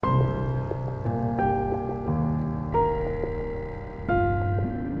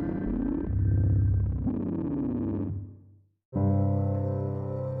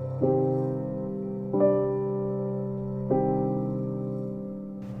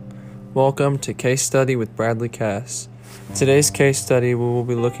Welcome to Case Study with Bradley Cass. Today's case study, we will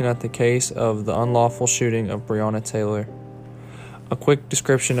be looking at the case of the unlawful shooting of Breonna Taylor. A quick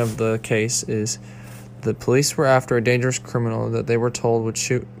description of the case is the police were after a dangerous criminal that they were told would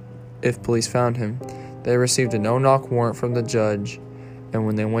shoot if police found him. They received a no-knock warrant from the judge, and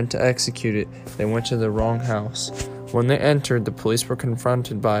when they went to execute it, they went to the wrong house. When they entered, the police were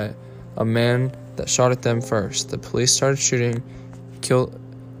confronted by a man that shot at them first. The police started shooting,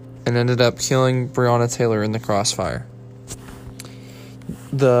 and ended up killing Breonna Taylor in the crossfire.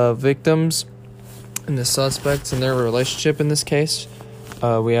 The victims and the suspects and their relationship in this case,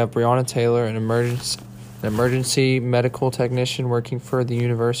 we have Breonna Taylor, an emergency medical technician working for the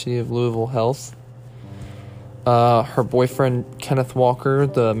University of Louisville Health. Her boyfriend, Kenneth Walker,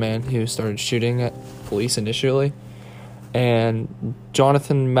 the man who started shooting at police initially, and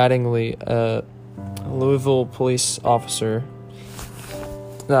Jonathan Mattingly, a Louisville police officer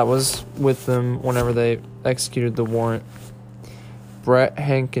that was with them whenever they executed the warrant. Brett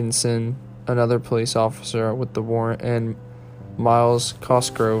Hankinson, another police officer with the warrant, and Miles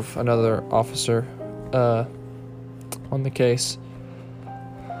Cosgrove, another officer on the case.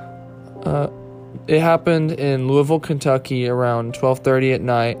 It happened in Louisville, Kentucky around 12:30 at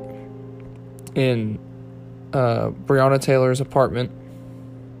night in Breonna Taylor's apartment.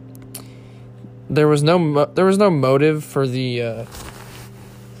 There was no motive for the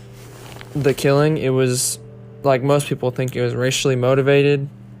killing. It was, like most people think, it was racially motivated,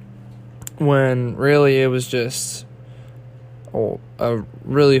 when really it was just a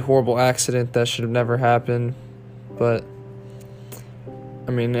really horrible accident that should have never happened. But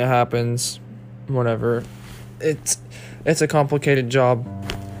I mean, it happens. Whatever. It's a complicated job,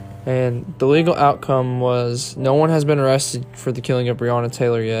 and the legal outcome was no one has been arrested for the killing of Breonna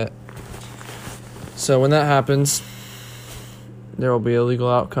Taylor yet. So when that happens, there will be a legal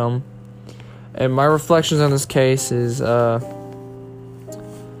outcome. And my reflections on this case is, I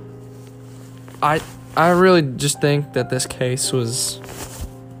really just think that this case was,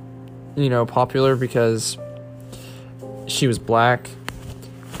 popular because she was black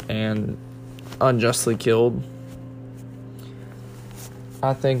and unjustly killed.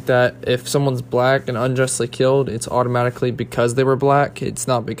 I think that if someone's black and unjustly killed, it's automatically because they were black. It's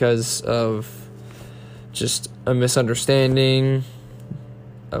not because of just a misunderstanding,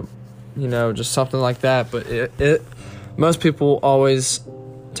 just something like that. But most people always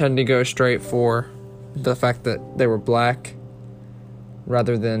tend to go straight for the fact that they were black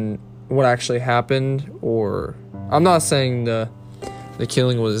rather than what actually happened. Or I'm not saying the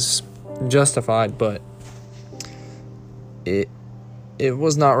killing was justified, but it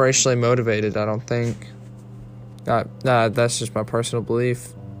was not racially motivated, I don't think. That's just my personal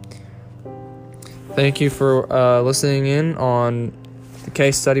belief. Thank you for listening in on the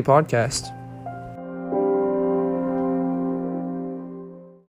Case Study Podcast.